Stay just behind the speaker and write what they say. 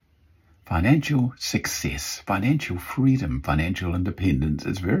Financial success, financial freedom, financial independence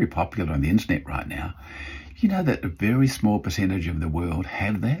is very popular on the internet right now. You know that a very small percentage of the world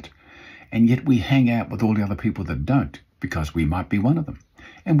have that, and yet we hang out with all the other people that don't because we might be one of them,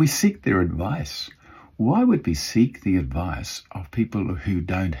 and we seek their advice. Why would we seek the advice of people who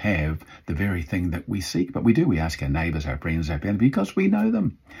don't have the very thing that we seek? But we do. We ask our neighbours, our friends, our family, because we know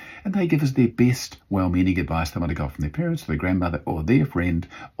them. And they give us their best, well-meaning advice they want to got from their parents, their grandmother, or their friend,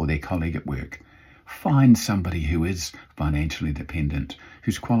 or their colleague at work. Find somebody who is financially independent,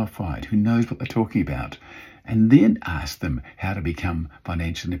 who's qualified, who knows what they're talking about, and then ask them how to become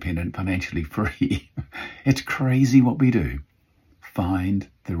financially independent, financially free. It's crazy what we do. Find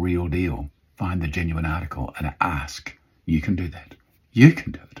the real deal. Find the genuine article and ask. You can do that. You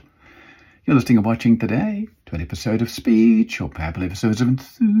can do it. You're listening and watching today to an episode of Speech or powerful episodes of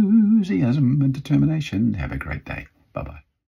enthusiasm and determination. Have a great day. Bye-bye.